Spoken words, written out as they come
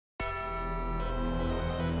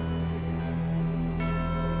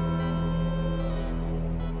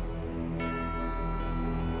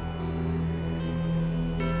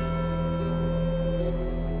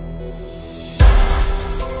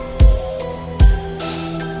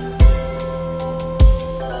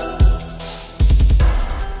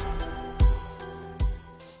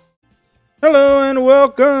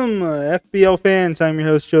Welcome, FBL fans. I'm your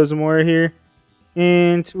host, Joe Zamora here,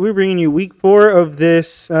 and we're bringing you week 4 of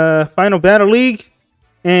this final battle league.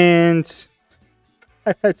 And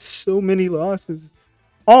I've had so many losses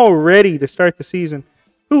already to start the season.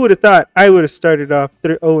 Who would have thought I would have started off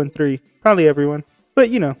 0-3? Probably everyone. But,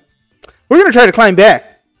 you know, we're going to try to climb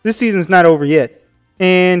back. This season's not over yet.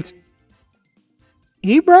 And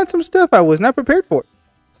he brought some stuff I was not prepared for.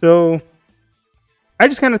 So I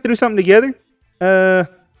just kind of threw something together.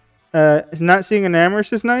 Not seeing an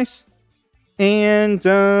Amorous is nice. And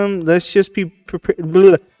let's just be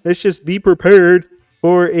prepared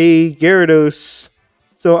for a Gyarados.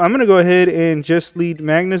 So I'm gonna go ahead and just lead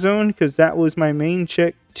Magnezone because that was my main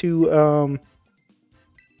check to an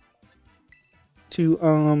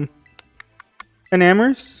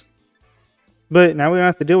Amorous. But now we don't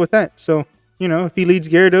have to deal with that. So, you know, if he leads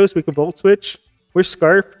Gyarados, we can Volt Switch. We're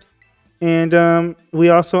Scarfed. And we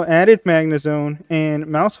also added Magnezone and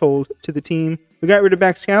Mousehold to the team. We got rid of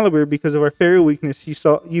Excalibur because of our fairy weakness.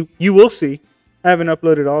 You will see. I haven't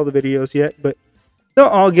uploaded all the videos yet, but they'll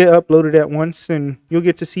all get uploaded at once, and you'll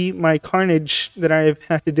get to see my carnage that I've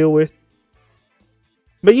had to deal with.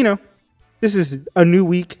 But you know, this is a new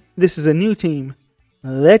week. This is a new team.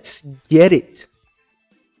 Let's get it.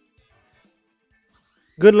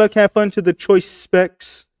 Good luck, have fun to the choice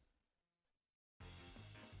specs.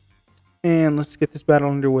 And let's get this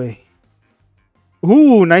battle underway.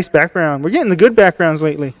 Ooh, nice background. We're getting the good backgrounds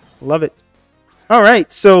lately. Love it. All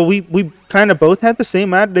right, so we kind of both had the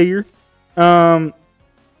same idea.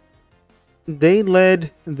 They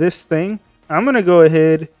led this thing. I'm going to go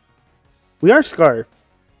ahead. We are Scarf.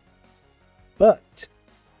 But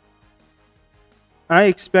I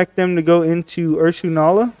expect them to go into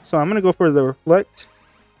Ursunala. So I'm going to go for the Reflect.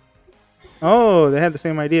 Oh, they had the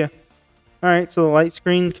same idea. Alright, so the light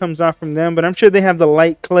screen comes off from them, but I'm sure they have the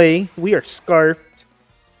light clay. We are Scarfed.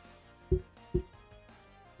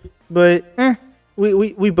 But,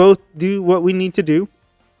 we both do what we need to do.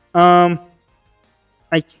 I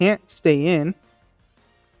can't stay in.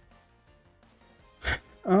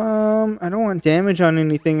 I don't want damage on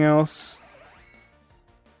anything else.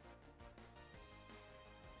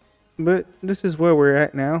 But this is where we're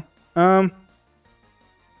at now.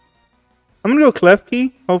 I'm gonna go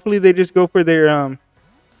Klefki. Hopefully they just go for their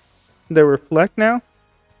Reflect now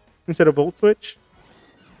instead of Volt Switch.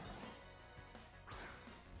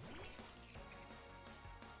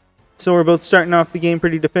 So we're both starting off the game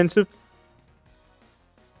pretty defensive.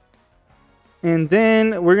 And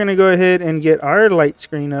then we're gonna go ahead and get our light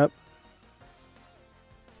screen up.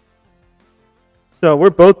 So we're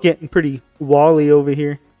both getting pretty wally over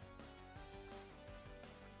here.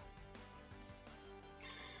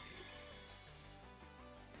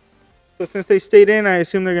 So since they stayed in, I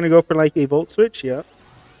assume they're going to go for like a Volt Switch. Yep.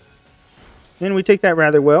 And we take that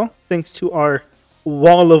rather well, thanks to our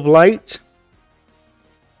Wall of Light.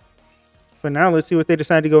 But now let's see what they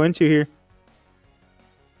decide to go into here.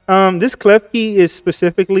 This Klefki is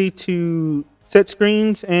specifically to set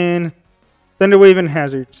screens and Thunder Wave and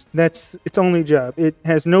hazards. That's its only job. It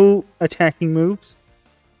has no attacking moves.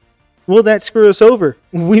 Will that screw us over?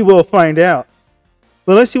 We will find out.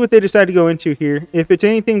 But let's see what they decide to go into here. If it's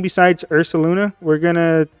anything besides Ursaluna, we're going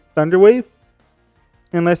to Thunder Wave.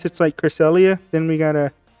 Unless it's like Cresselia, then we got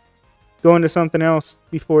to go into something else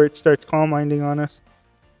before it starts Calm Minding on us.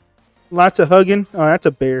 Lots of hugging. Oh, that's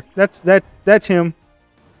a bear. That's him.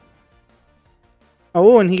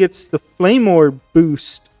 Oh, and he gets the Flame Orb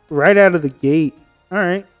boost right out of the gate. All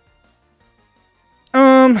right.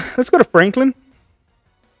 Let's go to Franklin.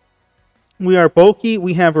 We are bulky,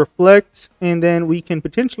 we have Reflect, and then we can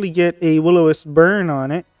potentially get a Will-O-Wisp burn on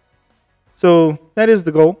it. So that is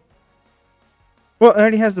the goal. Well, it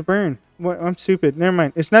already has the burn. Well, I'm stupid. Never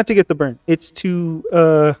mind. It's not to get the burn. It's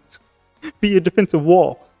to be a defensive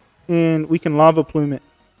wall. And we can Lava Plume it.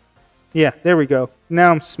 Yeah, there we go. Now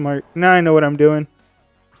I'm smart. Now I know what I'm doing.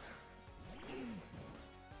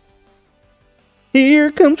 Here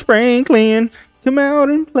comes Franklin. Come out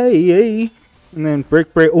and play. And then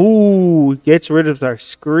Brick Break. Ooh, gets rid of our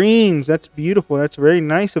screens. That's beautiful. That's very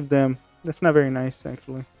nice of them. That's not very nice,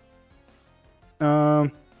 actually.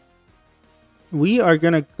 We are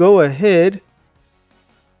going to go ahead.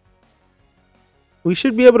 We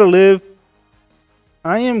should be able to live.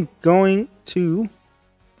 I am going to...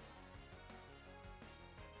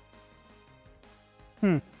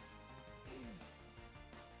 I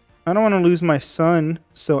don't want to lose my son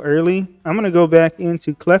so early. I'm going to go back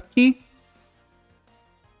into Klefki.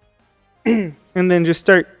 And then just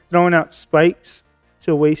start throwing out spikes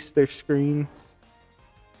to waste their screens.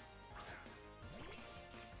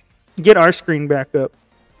 Get our screen back up.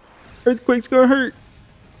 Earthquake's gonna hurt.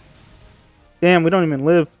 Damn, we don't even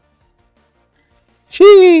live.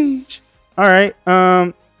 Sheesh. All right.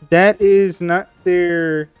 That is not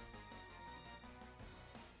their.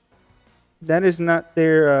 That is not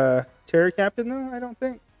their Terror Captain, though. I don't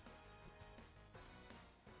think.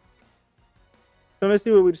 So let's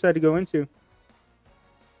see what we decide to go into.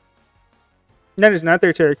 That is not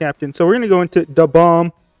their Terror Captain. So we're gonna go into the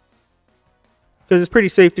bomb because it's pretty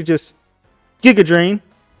safe to just Giga Drain.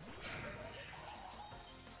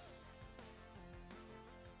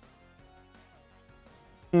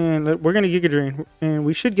 And we're going to Giga Drain. And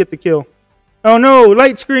we should get the kill. Oh no!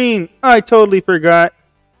 Light screen! I totally forgot.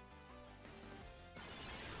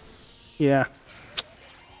 Yeah.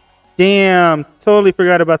 Damn. Totally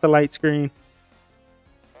forgot about the light screen.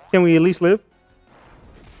 Can we at least live?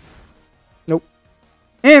 Nope.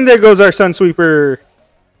 And there goes our Sun Sweeper.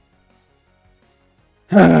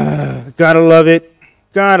 Gotta love it.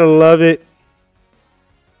 Gotta love it.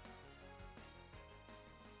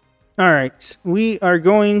 All right, we are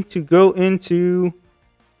going to go into...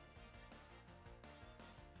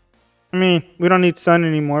 I mean, we don't need Sun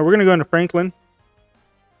anymore. We're going to go into Franklin.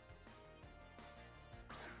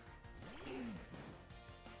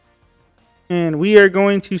 And we are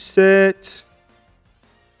going to set...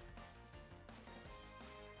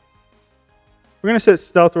 We're going to set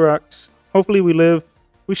Stealth Rocks. Hopefully we live.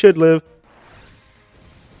 We should live.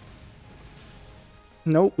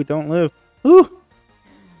 Nope, we don't live. Ooh!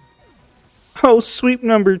 Oh, sweep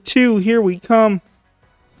number 2. Here we come.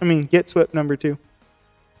 I mean, get swept number 2.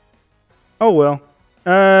 Oh, well.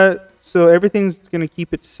 So everything's going to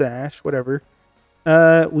keep its sash. Whatever.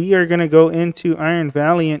 We are going to go into Iron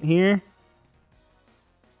Valiant here.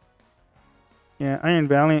 Yeah, Iron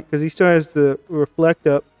Valiant, because he still has the Reflect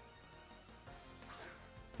up.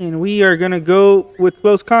 And we are going to go with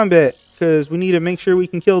Close Combat, because we need to make sure we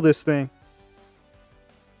can kill this thing.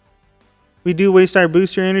 We do waste our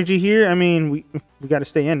booster energy here. I mean, we got to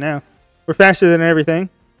stay in now. We're faster than everything.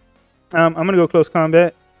 I'm going to go Close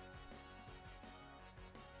Combat.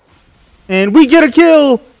 And we get a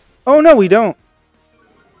kill! Oh, no, we don't.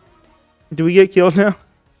 Do we get killed now?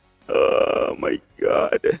 Oh, my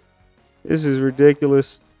God. This is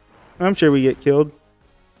ridiculous. I'm sure we get killed.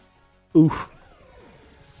 Oof.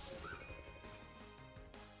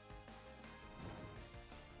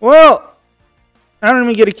 Well... I don't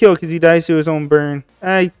even get a kill because he dies to his own burn.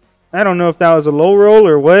 I don't know if that was a low roll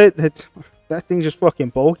or what. That thing's just fucking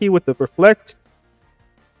bulky with the Reflect.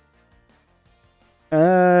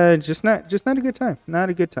 Just not a good time.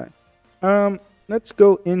 Not a good time. Let's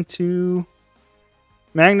go into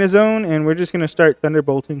Magnezone and we're just gonna start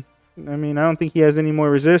Thunderbolting. I mean, I don't think he has any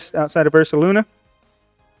more resist outside of Ursaluna.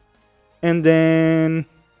 And then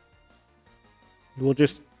we'll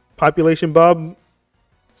just Population Bob.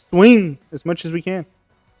 Swing as much as we can.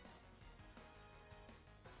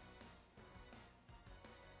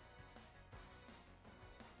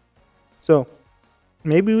 So,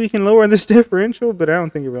 maybe we can lower this differential, but I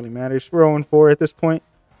don't think it really matters. We're 0-4 at this point,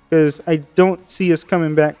 because I don't see us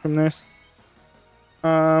coming back from this.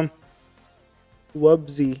 Wubsy,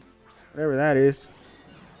 whatever that is.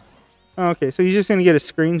 Okay, so he's just going to get his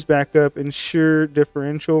screens back up, ensure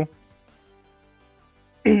differential.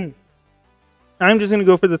 I'm just going to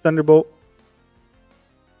go for the Thunderbolt.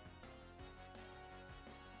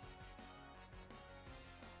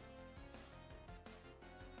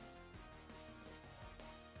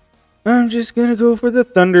 I'm just going to go for the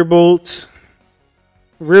Thunderbolt.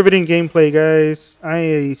 Riveting gameplay, guys.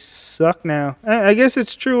 I suck now. I guess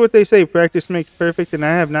it's true what they say. Practice makes perfect, and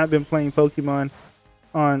I have not been playing Pokemon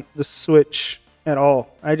on the Switch at all.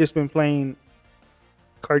 I just been playing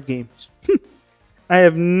card games. I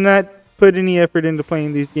have not put any effort into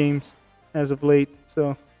playing these games as of late,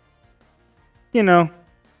 so you know,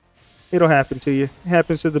 it'll happen to you. It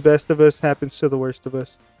happens to the best of us, happens to the worst of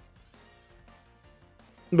us.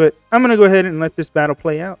 But I'm gonna go ahead and let this battle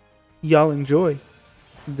play out. Y'all enjoy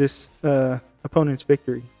this opponent's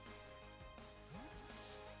victory.